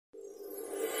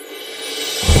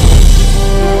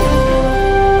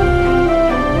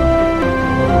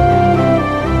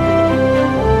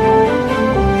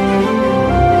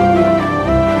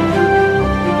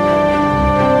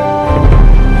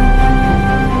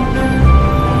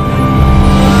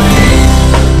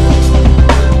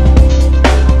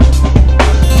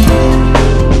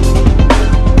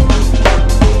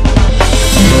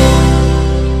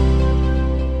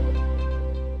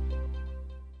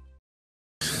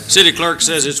City clerk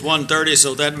says it's 1:30,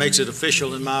 so that makes it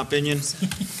official in my opinion.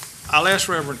 I'll ask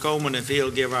Reverend Coleman if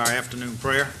he'll give our afternoon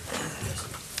prayer.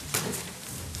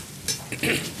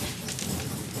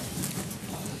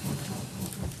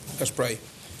 Let's pray.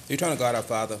 Eternal God, our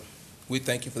Father, we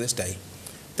thank you for this day.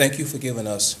 Thank you for giving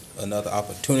us another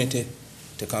opportunity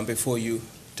to come before you,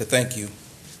 to thank you,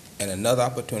 and another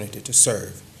opportunity to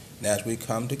serve. And as we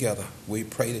come together, we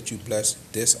pray that you bless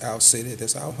this our city,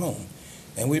 this our home.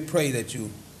 And we pray that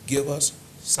you give us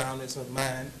soundness of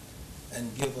mind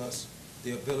and give us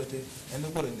the ability and the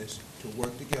willingness to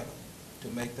work together to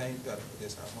make things better for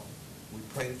this our home. We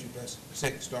pray that you bless the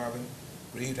sick, starving,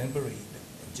 grieved, and bereaved.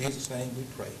 In Jesus' name we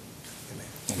pray.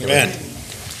 Amen.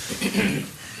 Amen.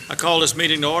 I call this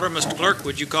meeting to order. Mr. Clerk,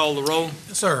 would you call the roll?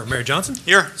 Yes, sir. Mayor Johnson?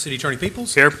 Here. City Attorney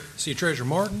Peoples? Here. City Treasurer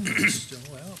Martin is still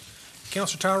out.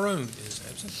 Councilor Tyrone is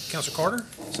absent. Councilor Carter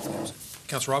is absent.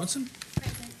 Councilor Robinson?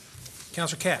 Present.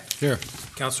 Councilor Cap? Here.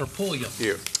 Councilor Pulliam?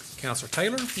 Here. Councilor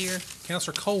Taylor? Here.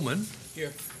 Councilor Coleman?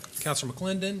 Here. Councilor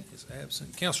McClendon is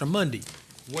absent. Councilor Mundy,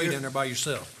 way down there by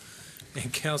yourself.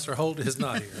 And Councilor Holt is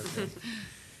not here. Okay.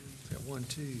 We got 1,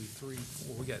 2, 3,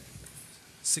 4. We got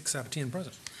 6 out of 10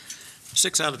 present.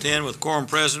 6 out of 10 with quorum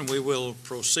present. We will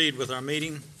proceed with our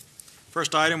meeting.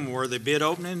 First item were the bid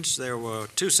openings. There were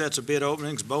 2 sets of bid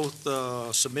openings, both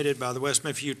submitted by the West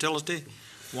Memphis Utility,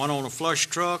 one on a flush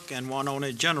truck and one on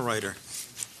a generator.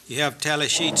 You have tally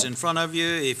sheets in front of you.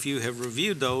 If you have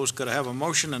reviewed those, could I have a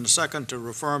motion and a second to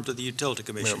refer them to the Utility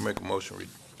Commission? Mayor, make a motion,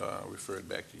 refer it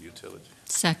back to utility.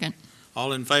 Second.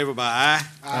 All in favor by aye?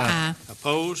 Aye.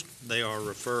 Opposed? They are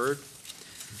referred.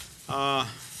 I'm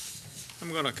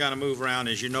going to kind of move around.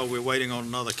 As you know, we're waiting on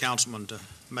another councilman to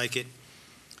make it.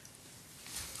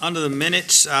 Under the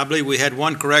minutes, I believe we had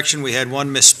one correction. We had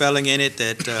one misspelling in it.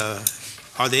 Are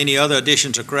there any other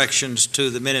additions or corrections to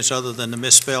the minutes other than the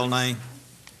misspelled name?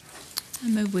 I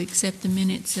move we accept the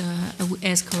minutes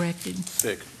as corrected.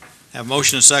 Second. Have a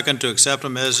motion and second to accept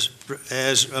them as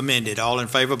amended. All in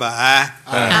favor by aye?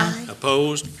 Aye.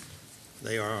 Opposed?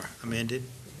 They are amended.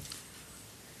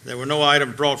 There were no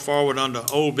items brought forward under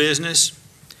old business.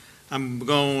 I'm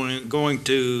going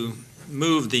to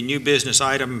move the new business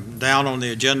item down on the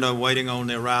agenda, waiting on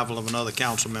the arrival of another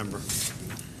council member.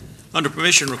 Under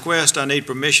permission request, I need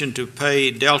permission to pay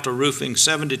Delta Roofing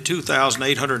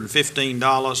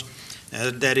 $72,815.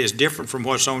 That is different from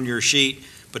what's on your sheet,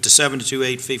 but the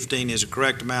 $72,815 is a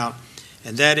correct amount,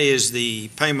 and that is the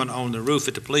payment on the roof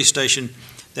at the police station.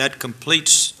 That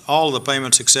completes all the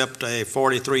payments except a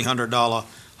 $4,300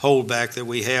 holdback that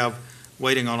we have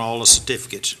waiting on all the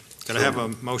certificates. Could I have a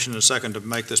motion and a second to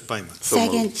make this payment?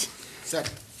 Second.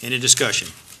 Any discussion?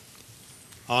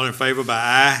 All in favor by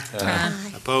aye? Aye.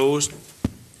 Opposed?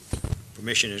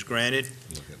 Permission is granted.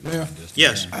 Mayor?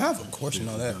 Yes. I have a question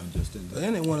on that. Are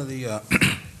any one of the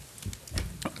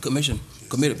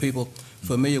committed people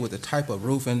familiar with the type of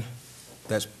roofing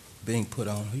that's being put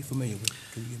on? Are you familiar with it?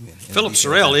 Can you give me Philip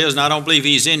Sorrell is, and I don't believe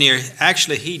he's in here.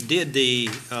 Actually, he did the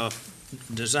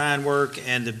design work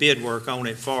and the bid work on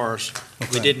it for us.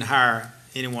 Okay. We didn't hire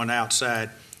anyone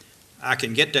outside. I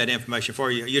can get that information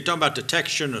for you. You're talking about the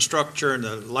texture and the structure and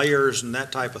the layers and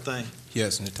that type of thing?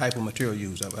 Yes, and the type of material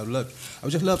used. I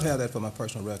would just love to have that for my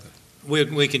personal record.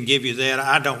 We can give you that.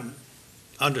 I don't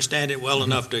understand it well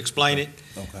enough to explain it,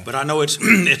 Okay. but I know it's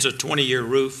it's a 20-year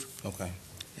roof. Okay.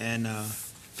 And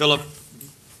Philip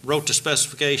wrote the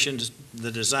specifications,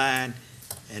 the design,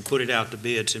 and put it out to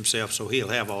bids himself, so he'll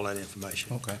have all that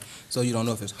information. Okay. So you don't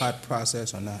know if it's hot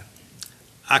process or not?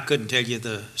 I couldn't tell you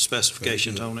the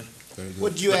specifications on it. Very good.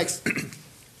 What did you ask?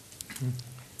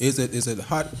 Is it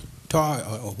hot tar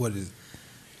or what is it?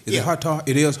 Is Yeah. it hot tar?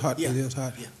 It is hot? Yeah. It is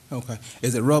hot? Yeah. Okay.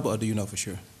 Is it rubber or do you know for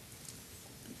sure?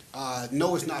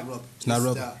 No, it's not rubber. It's not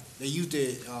rubber? They used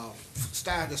the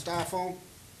styrofoam.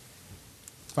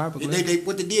 Fiberglass?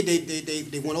 What they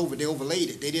did, they went over, they overlaid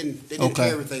it. They didn't Okay.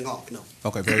 tear everything off, no.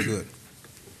 Okay, very good.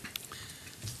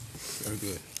 Very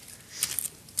good.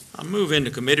 I'll move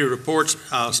into committee reports.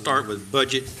 I'll start with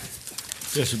budget.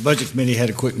 Yes, the Budget Committee had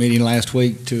a quick meeting last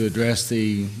week to address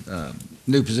the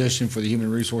new position for the Human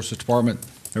Resources Department.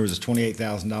 There was a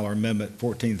 $28,000 amendment.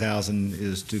 $14,000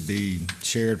 is to be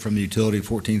shared from the utility.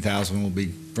 $14,000 will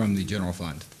be from the general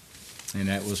fund. And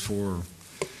that was for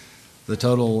the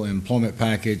total employment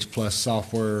package plus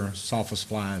software, office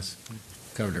supplies,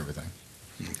 covered everything.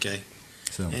 Okay.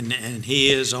 So, And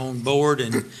he is on board,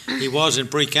 and he was in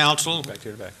pre-council. Back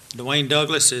here to back. Dwayne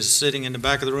Douglas is sitting in the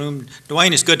back of the room.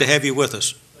 Dwayne, it's good to have you with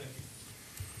us.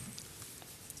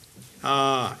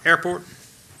 Airport?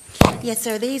 Yes,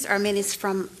 sir. These are minutes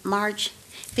from March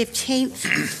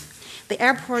 15th. The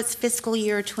airport's fiscal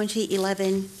year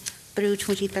 2011 through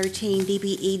 2013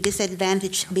 DBE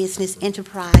Disadvantaged Business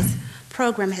Enterprise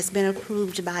Program has been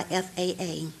approved by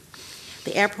FAA.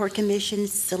 The Airport Commission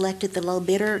selected the low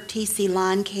bidder, TC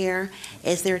Lawn Care,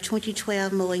 as their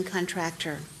 2012 mowing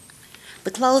contractor.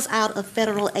 The closeout of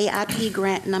federal AIP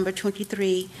grant number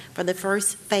 23 for the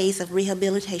first phase of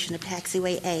rehabilitation of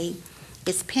Taxiway A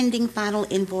is pending final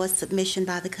invoice submission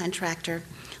by the contractor.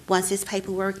 Once this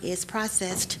paperwork is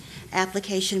processed,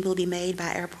 application will be made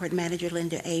by Airport Manager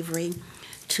Linda Avery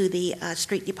to the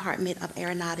Street Department of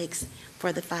Aeronautics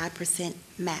for the 5%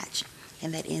 match.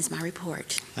 And that ends my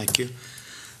report. Thank you.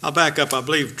 I'll back up. I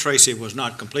believe Tracy was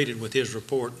not completed with his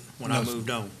report when I No, moved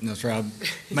on. No, sir. I'll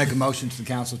make a motion to the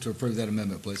council to approve that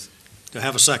amendment, please. Do I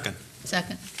have a second?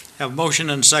 Second. Have a motion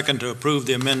and a second to approve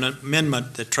the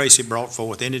amendment that Tracy brought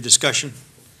forth. Any discussion?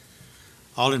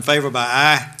 All in favor by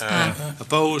aye? Aye.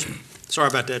 Opposed? Sorry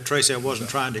about that, Tracy. I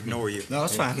wasn't trying to ignore you. No,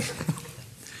 that's fine.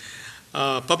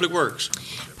 Public Works.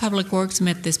 Public Works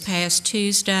met this past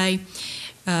Tuesday.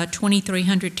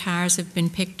 2,300 tires have been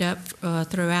picked up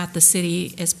throughout the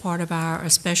city as part of our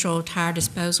special tire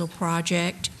disposal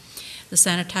project. The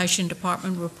Sanitation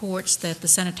Department reports that the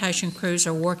sanitation crews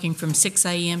are working from 6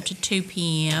 a.m. to 2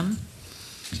 p.m.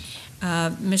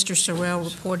 Mr. Sorrell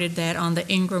reported that on the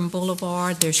Ingram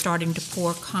Boulevard, they're starting to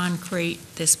pour concrete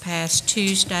this past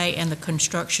Tuesday, and the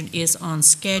construction is on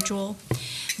schedule.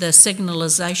 The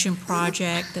signalization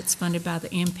project that's funded by the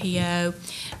MPO,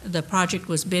 the project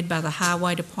was bid by the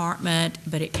Highway Department,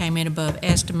 but it came in above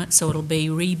estimate, so it'll be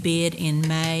rebid in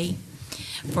May.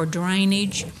 For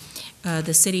drainage,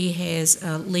 the city has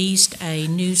leased a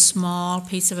new small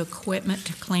piece of equipment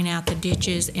to clean out the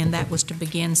ditches, and that was to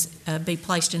be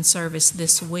placed in service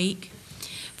this week.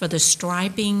 For the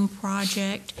striping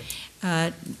project,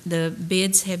 the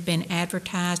bids have been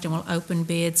advertised and will open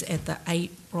bids at the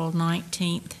April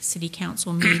 19th City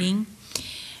Council meeting.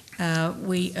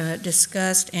 We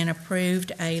discussed and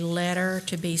approved a letter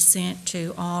to be sent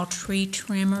to all tree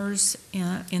trimmers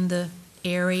in the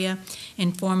area,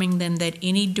 informing them that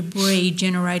any debris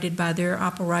generated by their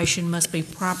operation must be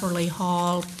properly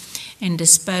hauled and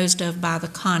disposed of by the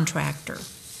contractor.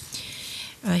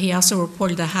 He also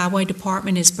reported the Highway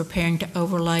Department is preparing to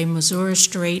overlay Missouri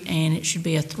Street, and it should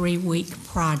be a 3-week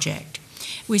project.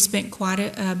 We spent quite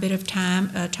a bit of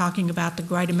time talking about the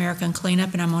Great American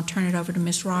Cleanup, and I'm going to turn it over to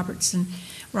Ms.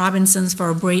 Robinson's for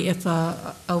a brief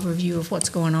overview of what's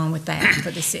going on with that for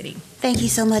the city. Thank you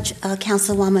so much,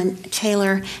 Councilwoman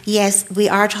Taylor. Yes, we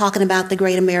are talking about the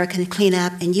Great American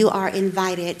Cleanup, and you are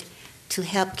invited to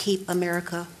help keep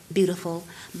America beautiful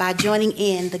by joining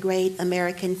in the Great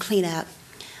American Cleanup.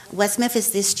 West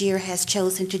Memphis this year has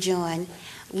chosen to join.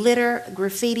 Litter,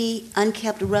 graffiti,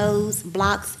 unkept roads,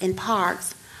 blocks, and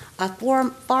parks are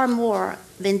far more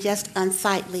than just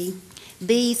unsightly.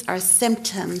 These are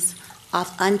symptoms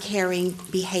of uncaring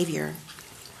behavior.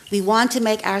 We want to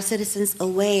make our citizens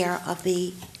aware of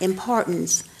the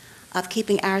importance of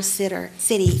keeping our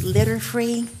city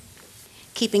litter-free,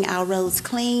 keeping our roads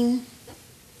clean,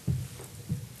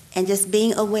 and just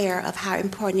being aware of how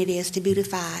important it is to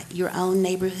beautify your own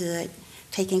neighborhood,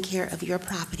 taking care of your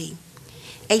property.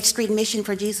 8th Street Mission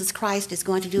for Jesus Christ is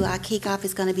going to do our kickoff.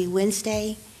 It's going to be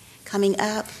Wednesday coming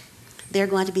up. They're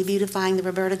going to be beautifying the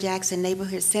Roberta Jackson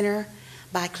Neighborhood Center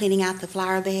by cleaning out the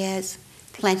flower beds,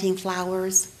 planting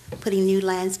flowers, putting new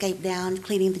landscape down,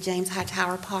 cleaning the James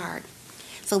Hightower Park.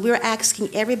 So we're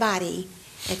asking everybody,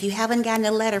 if you haven't gotten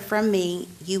a letter from me,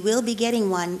 you will be getting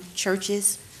one.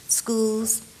 Churches,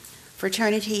 schools,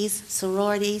 fraternities,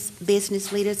 sororities,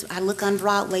 business leaders. I look on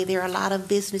Broadway, there are a lot of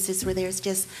businesses where there's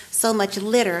just so much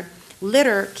litter.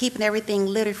 Litter, keeping everything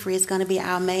litter-free is going to be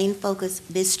our main focus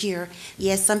this year.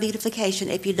 Yes, some beautification.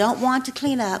 If you don't want to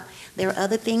clean up, there are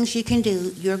other things you can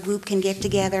do. Your group can get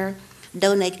together,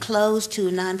 donate clothes to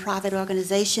nonprofit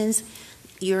organizations.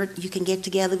 You can get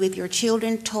together with your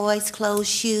children, toys, clothes,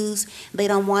 shoes. They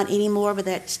don't want any more, but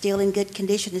that's still in good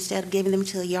condition. Instead of giving them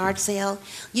to a yard sale,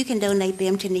 you can donate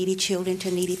them to needy children,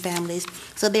 to needy families.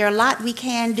 So there are a lot we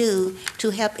can do to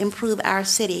help improve our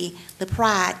city, the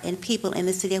pride and people in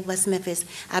the city of West Memphis.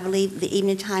 I believe the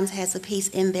Evening Times has a piece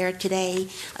in there today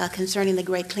concerning the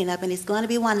great cleanup, and it's going to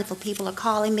be wonderful. People are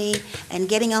calling me and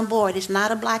getting on board. It's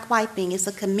not a black-white thing. It's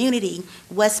a community,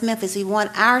 West Memphis. We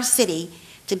want our city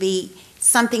to be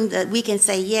something that we can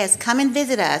say, yes, come and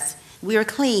visit us. We're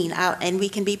clean, and we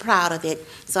can be proud of it.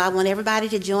 So I want everybody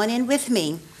to join in with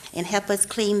me and help us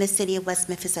clean the city of West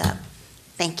Memphis up.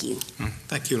 Thank you.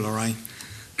 Thank you, Lorraine.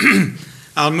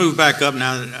 I'll move back up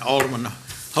now. Alderman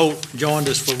Holt joined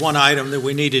us for one item that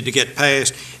we needed to get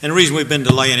passed. And the reason we've been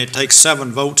delaying, it takes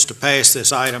 7 votes to pass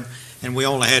this item, and we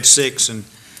only had 6. And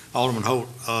Alderman Holt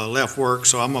left work,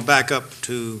 so I'm going to back up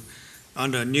to,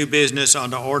 under new business,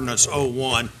 under ordinance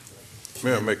 01.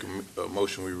 Mayor, make a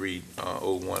motion, we read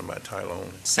 01 by title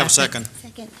only. Have a second.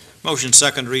 Second. Motion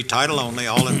second, read title only.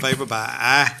 All in favor by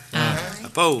aye. Aye.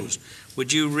 Opposed?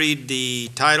 Would you read the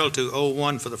title to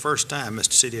 01 for the first time,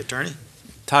 Mr. City Attorney?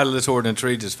 Title of this ordinance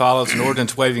reads as follows: An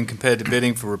ordinance waiving competitive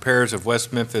bidding for repairs of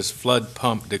West Memphis flood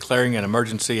pump, declaring an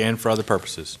emergency and for other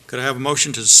purposes. Could I have a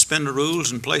motion to suspend the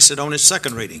rules and place it on its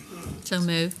second reading? So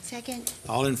moved. Second.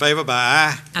 All in favor by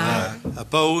aye. Aye.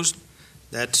 Opposed?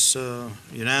 That's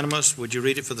unanimous. Would you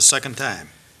read it for the second time?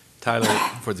 Title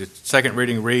for the second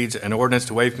reading reads: An ordinance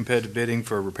to waive competitive bidding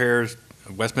for repairs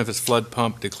of West Memphis flood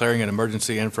pump, declaring an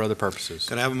emergency and for other purposes.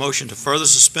 Could I have a motion to further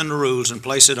suspend the rules and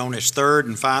place it on its third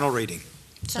and final reading?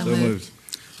 So moved.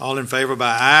 All in favor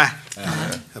by aye.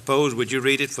 Aye. Opposed? Would you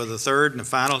read it for the third and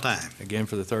final time? Again,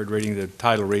 for the third reading, the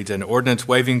title reads: An ordinance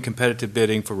waiving competitive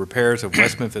bidding for repairs of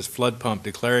West Memphis flood pump,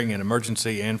 declaring an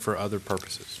emergency and for other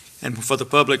purposes. And for the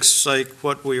public's sake,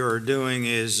 what we are doing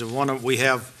is we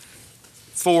have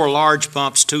 4 large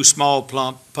pumps, 2 small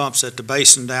pumps at the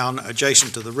basin down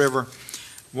adjacent to the river.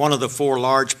 One of the 4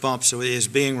 large pumps is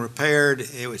being repaired.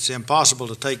 It's impossible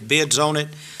to take bids on it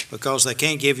because they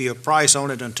can't give you a price on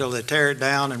it until they tear it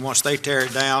down, and once they tear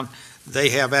it down, they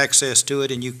have access to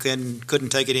it and you couldn't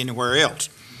take it anywhere else.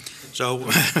 So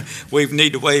we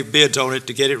need to waive bids on it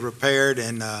to get it repaired,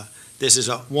 and this is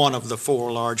one of the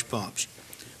 4 large pumps.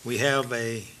 We have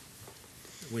read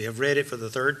it for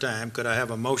the third time. Could I have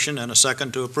a motion and a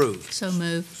second to approve? So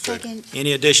moved. Second.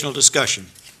 Any additional discussion?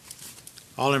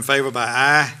 All in favor by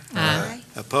aye. Aye.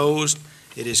 Opposed?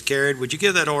 It is carried. Would you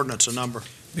give that ordinance a number?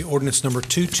 Be ordinance number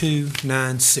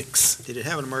 2296. Did it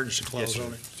have an emergency clause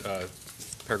on it?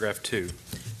 Paragraph 2.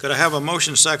 Could I have a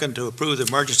motion second to approve the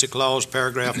emergency clause,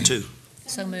 paragraph 2?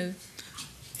 So moved.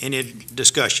 Any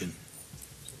discussion?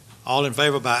 All in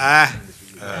favor by aye.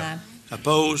 Aye.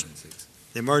 Opposed?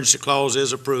 The emergency clause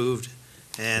is approved,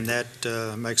 and that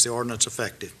makes the ordinance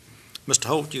effective. Mr.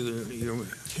 Holt, you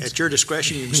at your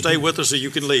discretion, you can stay with us or you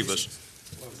can leave us.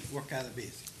 We're kind of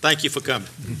busy. Thank you for coming.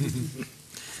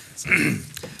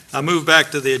 I move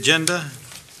back to the agenda.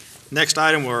 Next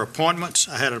item were appointments.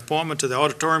 I had an appointment to the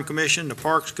Auditorium Commission, the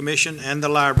Parks Commission, and the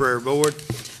Library Board.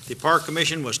 The Park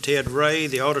Commission was Ted Ray.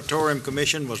 The Auditorium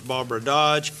Commission was Barbara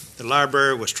Dodge. The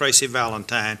Library was Tracy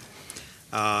Valentine.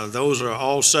 Those are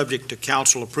all subject to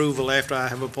council approval after I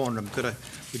have appointed them.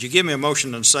 Would you give me a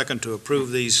motion and a second to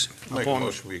approve these Make a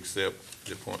appointments? motion, we accept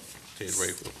the appointment, Ted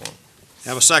Ray for the appointment.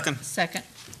 Have a second? Second.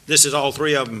 This is all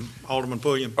 3 of them, Alderman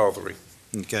Pulliam? All 3.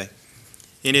 Okay.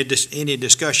 Any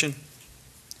discussion?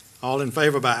 All in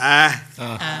favor by aye?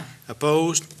 Aye.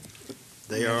 Opposed?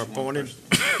 They are appointed.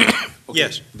 Okay.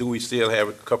 Yes. Do we still have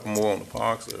a couple more on the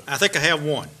parks, or I think I have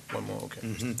one. one more? Okay.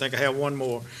 I think I have one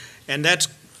more. And that's,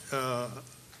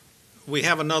 we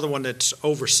have another one that's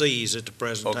overseas at the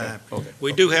present Okay, time. okay.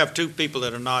 We do have 2 people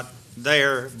that are not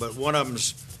there, but one of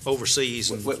them's overseas.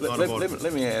 And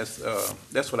Let me ask,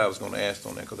 that's what I was gonna ask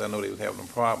on that, because I know they was having a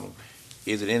problem.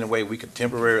 Is it any way we could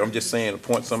temporarily, I'm just saying,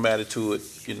 appoint somebody to it,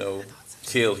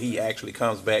 till he actually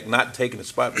comes back, not taking the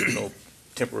spot, but,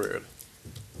 temporarily?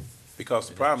 Because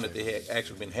the problem that they had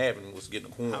actually been having was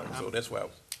getting a quorum, so that's why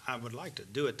I would like to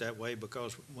do it that way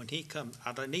because when he comes,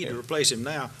 I don't need to replace him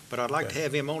now, but I'd like to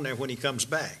have him on there when he comes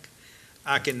back.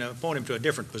 I can appoint him to a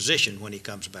different position when he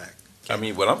comes back.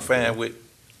 well, I'm fine with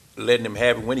letting him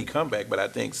have it when he come back, but I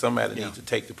think somebody needs to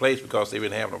take the place because they've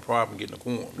been having a problem getting a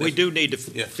quorum. We do need to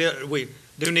Yeah.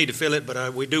 fill it,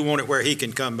 but we do want it where he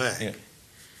can come back. Yeah.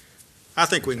 I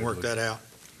think we can work that out.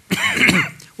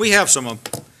 We have some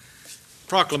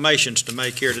proclamations to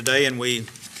make here today, and we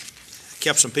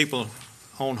kept some people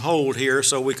on hold here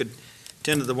so we could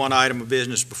tend to the one item of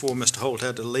business before Mr. Holt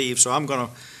had to leave. So I'm going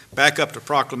to back up to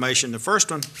proclamation. The first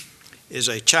one is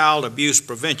a Child Abuse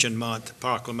Prevention Month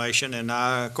proclamation, and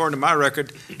according to my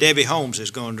record, Debbie Holmes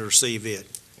is going to receive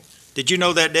it. Did you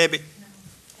know that, Debbie?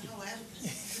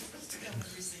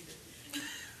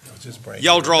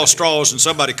 Y'all draw straws and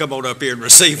somebody come on up here and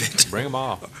receive it. Bring them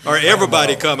all. Or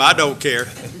everybody come, I don't care.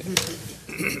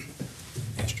 History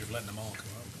of letting them all come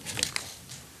up.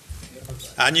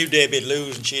 I knew Debbie'd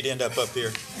lose and she'd end up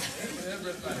here.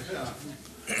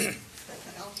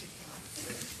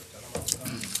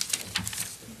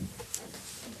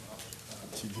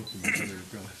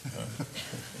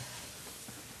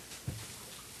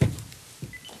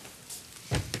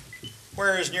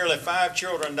 Whereas nearly 5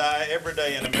 children die every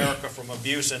day in America from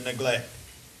abuse and neglect,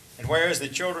 and whereas the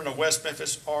children of West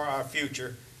Memphis are our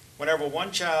future, whenever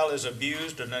one child is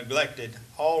abused or neglected,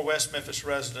 all West Memphis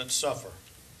residents suffer.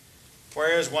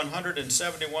 Whereas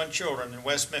 171 children in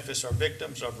West Memphis are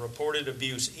victims of reported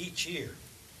abuse each year.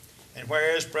 And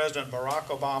whereas President Barack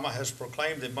Obama has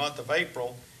proclaimed the month of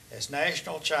April as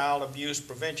National Child Abuse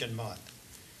Prevention Month.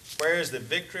 Whereas the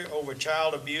victory over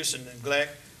child abuse and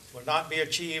neglect will not be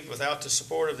achieved without the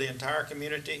support of the entire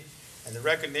community and the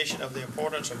recognition of the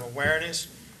importance of awareness,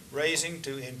 raising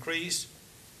to increase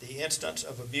the instance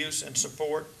of abuse and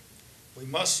support. We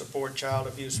must support child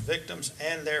abuse victims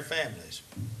and their families.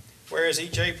 Whereas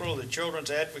each April, the Children's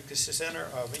Advocacy Center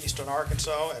of Eastern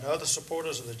Arkansas and other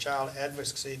supporters of the child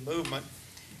advocacy movement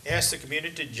ask the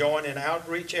community to join in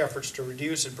outreach efforts to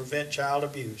reduce and prevent child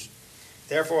abuse.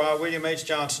 Therefore, I, William H.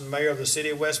 Johnson, Mayor of the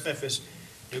City of West Memphis,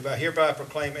 do hereby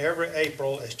proclaim every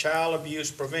April as Child Abuse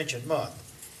Prevention Month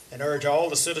and urge all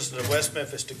the citizens of West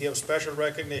Memphis to give special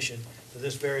recognition to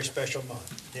this very special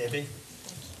month. Debbie?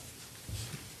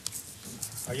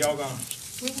 Are y'all going to?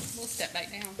 We'll step back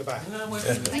down. Goodbye.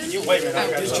 You wait a minute,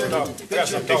 I've got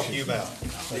something to talk to you about.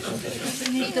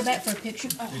 You need to go back for a picture.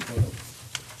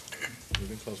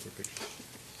 Moving close for a picture.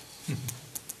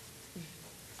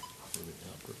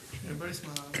 Everybody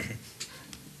smile.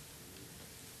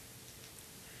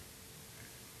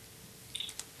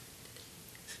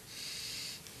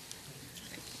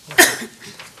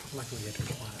 Like we had to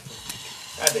apply.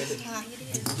 I did it.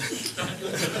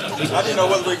 I didn't know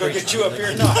whether we were going to get you up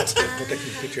here or not. We'll take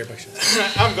a picture, everybody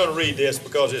should. I'm going to read this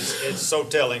because it's so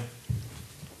telling.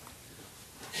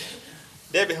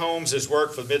 Debbie Holmes has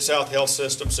worked for the Mid-South Health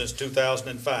System since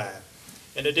 2005.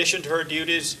 In addition to her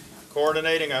duties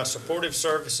coordinating our supportive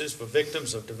services for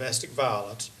victims of domestic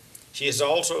violence, she has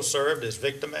also served as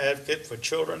victim advocate for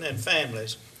children and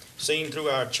families seen through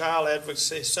our Child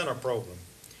Advocacy Center program.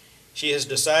 She has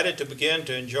decided to begin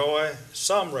to enjoy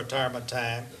some retirement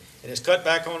time and has cut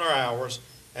back on her hours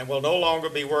and will no longer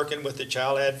be working with the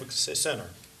Child Advocacy Center.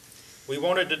 We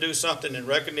wanted to do something in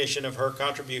recognition of her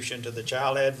contribution to the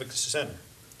Child Advocacy Center.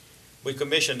 We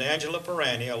commissioned Angela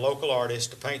Pirani, a local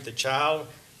artist, to paint the Child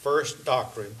First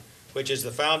Doctrine, which is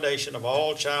the foundation of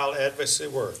all child advocacy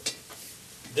work.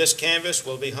 This canvas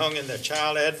will be hung in the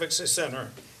Child Advocacy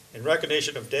Center in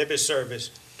recognition of Debbie's service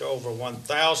to over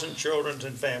 1,000 children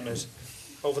and families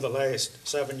over the last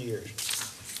 7 years.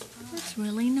 That's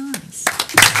really nice.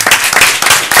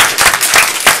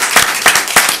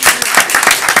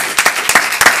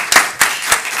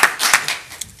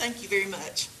 Thank you very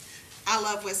much. I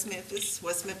love West Memphis.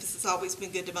 West Memphis has always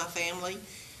been good to my family.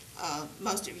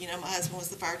 Most of you know my husband was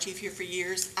the fire chief here for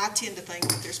years. I tend to think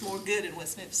that there's more good in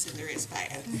West Memphis than there is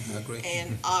bad. I agree.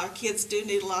 And our kids do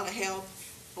need a lot of help.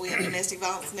 We have domestic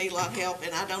violence, need a lot of help,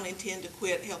 and I don't intend to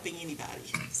quit helping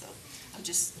anybody. So I'm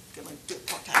just going to do it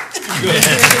part-time.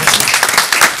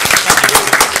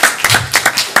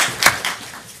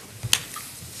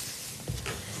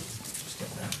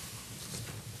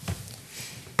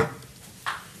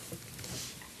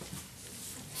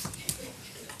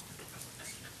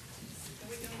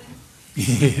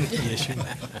 Yes, you may.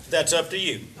 That's up to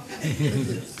you.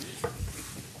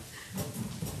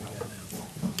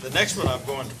 The next one I'm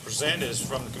going to present is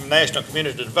from the National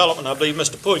Community Development. I believe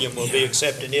Mr. Pulliam will be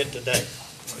accepting it today.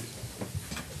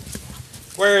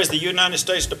 Whereas the United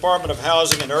States Department of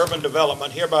Housing and Urban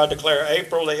Development hereby declare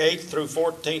April the 8th through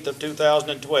 14th of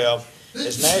 2012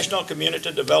 as National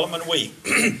Community Development Week.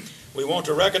 We want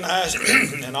to recognize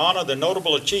and honor the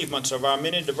notable achievements of our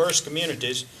many diverse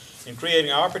communities in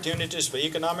creating opportunities for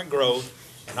economic growth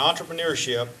and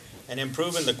entrepreneurship and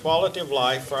improving the quality of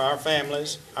life for our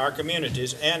families, our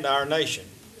communities, and our nation.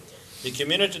 The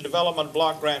Community Development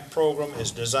Block Grant Program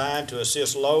is designed to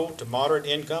assist low to moderate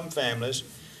income families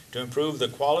to improve the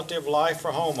quality of life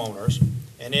for homeowners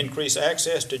and increase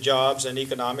access to jobs and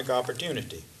economic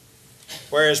opportunity.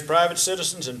 Whereas private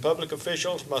citizens and public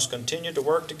officials must continue to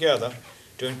work together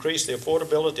to increase the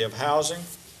affordability of housing,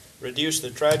 reduce the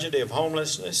tragedy of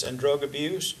homelessness and drug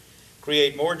abuse,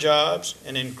 create more jobs,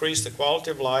 and increase the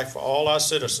quality of life for all our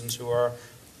citizens who are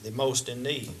the most in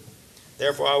need.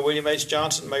 Therefore, I, William H.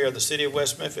 Johnson, Mayor of the City of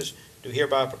West Memphis, do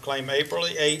hereby proclaim April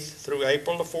the 8th through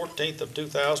April the 14th of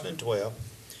 2012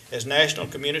 as National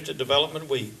Community Development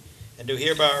Week, and do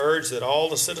hereby urge that all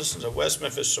the citizens of West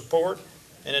Memphis support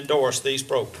and endorse these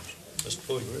programs. Mr.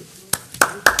 Pulliam.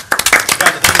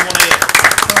 Got anything you want to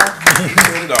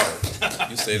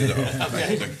add? You said it all.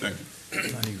 Thank you, thank you.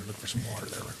 I need to look for some water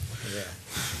there. Yeah.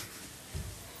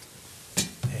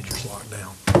 Andrew's locked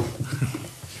down.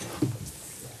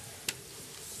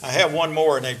 I have one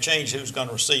more, and they've changed who's going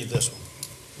to receive this one.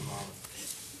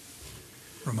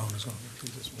 Ramona's going to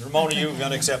do this one. Ramona, you're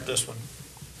going to accept this one.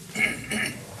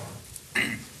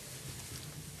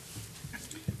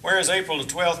 Whereas April the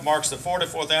 12th marks the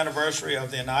 44th anniversary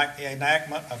of the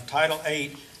enactment of Title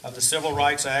VIII of the Civil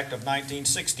Rights Act of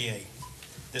 1968.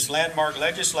 This landmark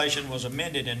legislation was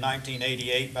amended in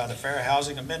 1988 by the Fair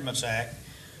Housing Amendments Act,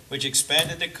 which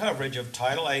expanded the coverage of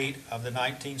Title VIII of the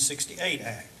 1968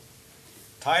 Act.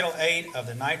 Title VIII of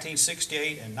the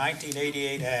 1968 and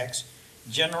 1988 Acts,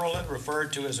 generally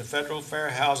referred to as the Federal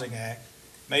Fair Housing Act,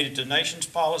 made it the nation's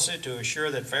policy to assure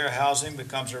that fair housing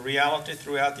becomes a reality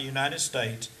throughout the United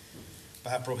States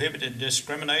by prohibiting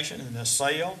discrimination in the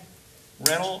sale,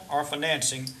 rental, or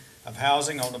financing of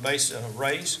housing on the basis of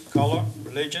race, color,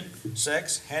 religion,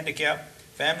 sex, handicap,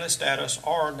 family status,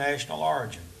 or national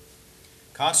origin.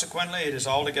 Consequently, it is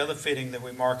altogether fitting that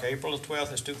we mark April the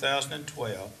 12th as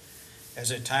 2012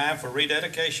 as a time for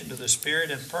rededication to the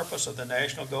spirit and purpose of the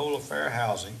national goal of fair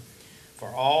housing for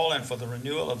all and for the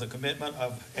renewal of the commitment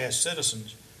of as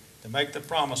citizens to make the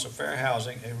promise of fair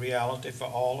housing a reality for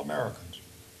all Americans.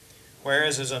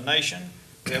 Whereas as a nation,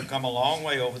 we have come a long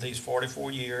way over these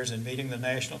 44 years in meeting the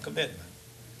national commitment.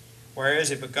 Whereas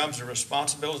it becomes the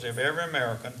responsibility of every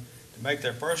American to make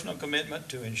their personal commitment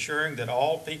to ensuring that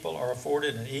all people are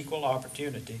afforded an equal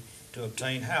opportunity to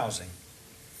obtain housing.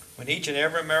 When each and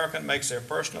every American makes their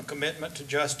personal commitment to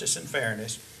justice and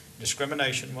fairness,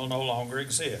 discrimination will no longer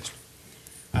exist.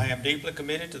 I am deeply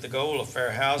committed to the goal of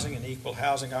fair housing and equal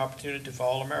housing opportunity for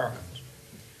all Americans.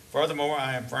 Furthermore,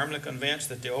 I am firmly convinced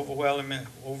that the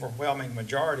overwhelming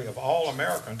majority of all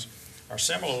Americans are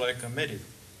similarly committed.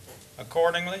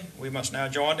 Accordingly, we must now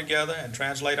join together and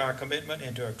translate our commitment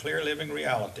into a clear living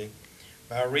reality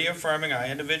by reaffirming our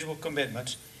individual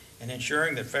commitments and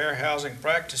ensuring that fair housing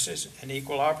practices and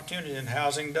equal opportunity in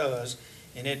housing does,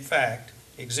 and in fact,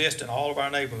 exist in all of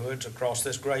our neighborhoods across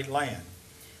this great land.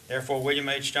 Therefore, William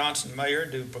H. Johnson, Mayor,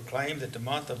 do proclaim that the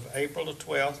month of April the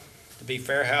 12th to be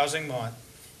Fair Housing Month,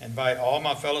 and invite all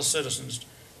my fellow citizens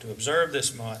to observe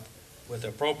this month with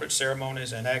appropriate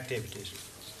ceremonies and activities.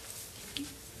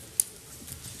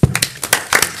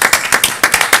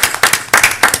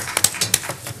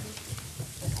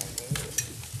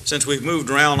 Since we've moved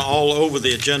around all over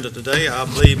the agenda today, I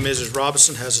believe Mrs.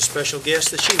 Robinson has a special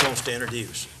guest that she wants to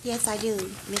introduce. Yes, I do.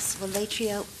 Miss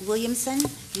Valetria Williamson,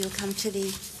 you'll come to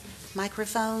the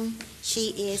microphone. She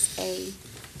is a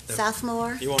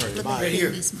sophomore. You want her to Look mic? right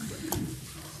here.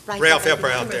 Right Ralph, there, help her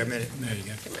right out there a minute. There you go.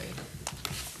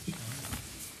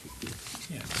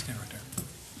 Yeah, stand right there.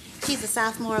 She's a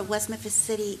sophomore at West Memphis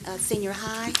City Senior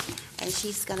High, and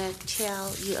she's going to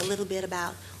tell you a little bit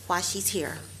about why she's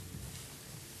here.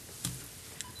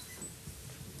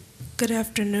 Good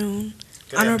afternoon.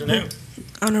 Good afternoon.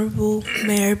 Honorable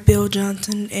Mayor Bill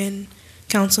Johnson and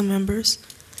council members.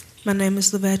 My name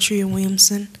is Lavatria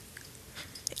Williamson,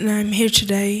 and I'm here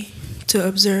today to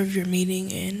observe your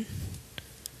meeting and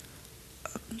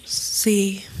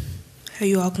see how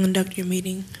you all conduct your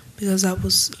meeting, because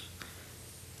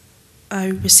I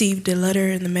received a letter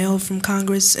in the mail from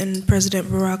Congress and President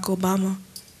Barack Obama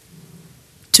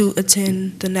to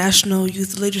attend the National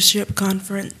Youth Leadership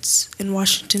Conference in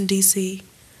Washington, D.C.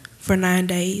 for 9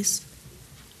 days.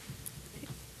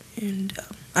 And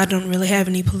I don't really have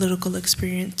any political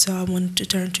experience, so I wanted to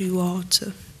turn to you all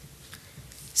to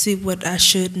see what I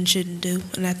should and shouldn't do,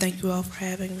 and I thank you all for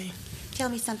having me. Tell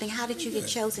me something. How did you get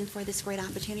chosen for this great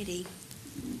opportunity?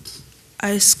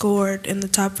 I scored in the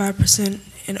top 5%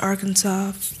 in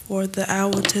Arkansas for the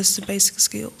Iowa Test of Basic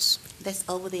Skills. That's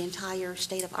over the entire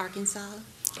state of Arkansas?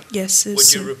 Yes.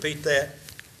 Would you repeat that?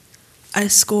 I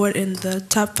scored in the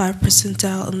top 5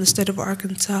 percentile in the state of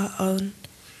Arkansas on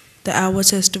the Iowa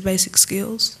Test of Basic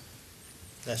Skills.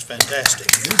 That's fantastic.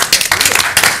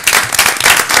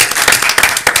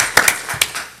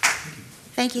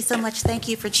 Thank you so much. Thank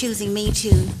you for choosing me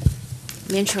to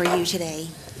mentor you today.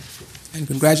 And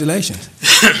congratulations.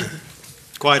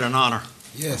 Quite an honor.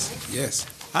 Yes, yes.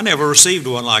 I never received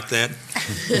one like that.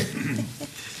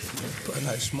 But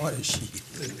not as smart as she.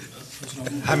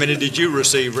 How many did you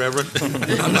receive, Reverend?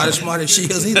 I'm not as smart as she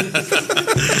is either.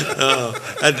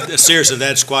 Seriously,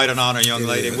 that's quite an honor, young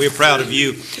lady. We're proud of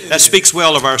you. That speaks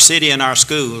well of our city and our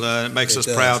school. It makes us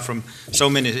proud from so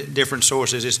many different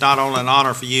sources. It's not only an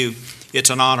honor for you, it's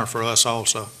an honor for us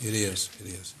also. It is, it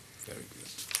is. Very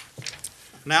good.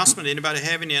 Announcement, anybody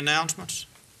have any announcements?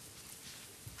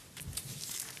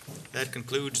 That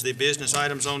concludes the business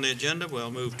items on the agenda.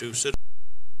 We'll move to citizen